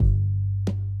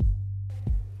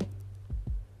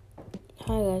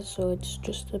Hi guys, so it's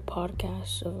just a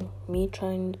podcast of me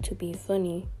trying to be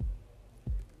funny.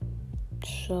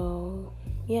 So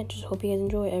yeah, just hope you guys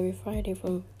enjoy every Friday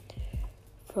from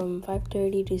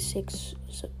 5:30 to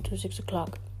 6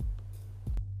 o'clock.